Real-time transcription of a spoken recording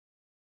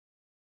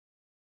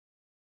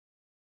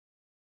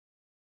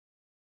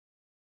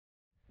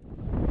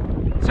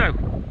So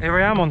here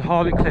I am on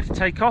Harlech Cliff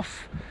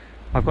takeoff.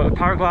 I've got the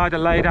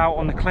paraglider laid out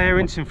on the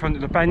clearance in front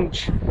of the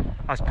bench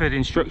as per the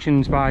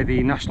instructions by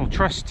the National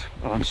Trust,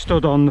 and I'm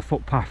stood on the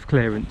footpath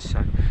clearance,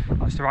 so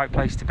that's the right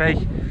place to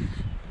be.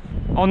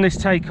 On this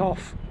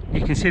takeoff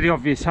you can see the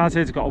obvious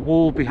hazards. I've got a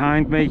wall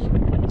behind me,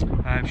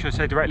 should I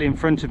say directly in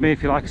front of me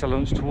if you like, as I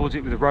launch towards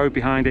it with a road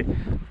behind it.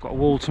 I've got a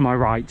wall to my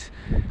right.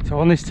 So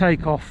on this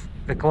takeoff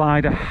the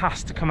glider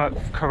has to come up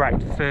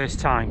correct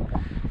first time.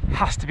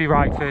 Has to be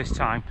right first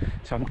time.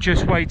 So I'm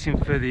just waiting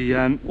for the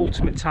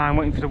ultimate time,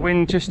 waiting for the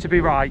wind just to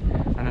be right,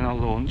 and then I'll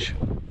launch.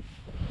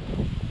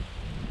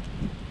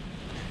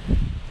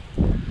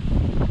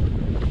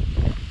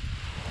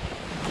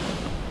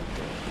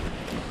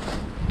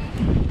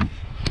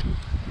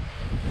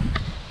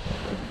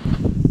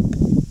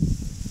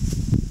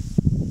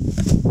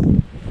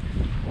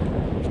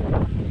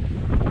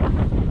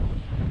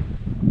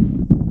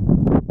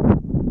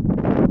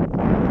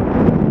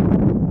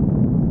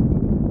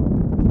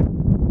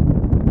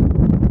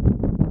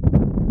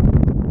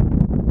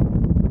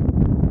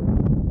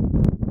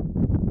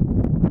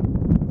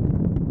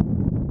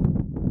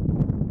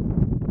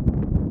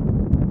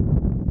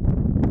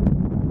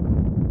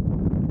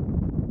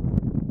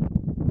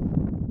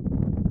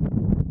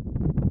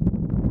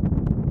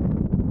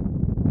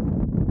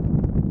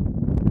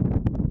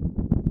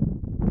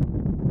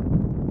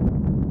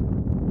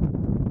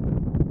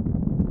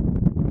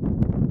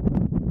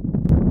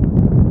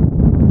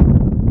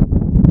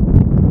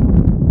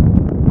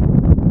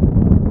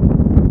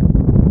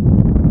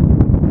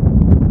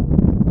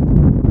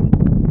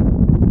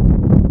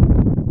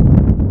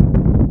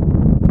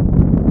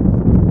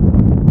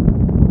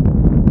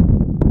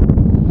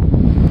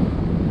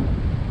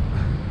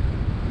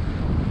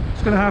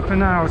 What's going to happen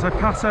now as I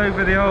pass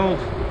over the old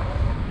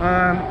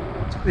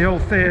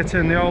theatre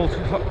and the old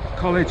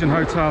college and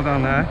hotel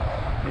down there,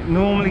 it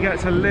normally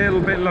gets a little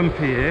bit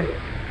lumpy here.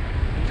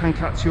 It can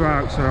catch you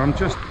out, so I'm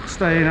just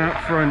staying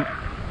out front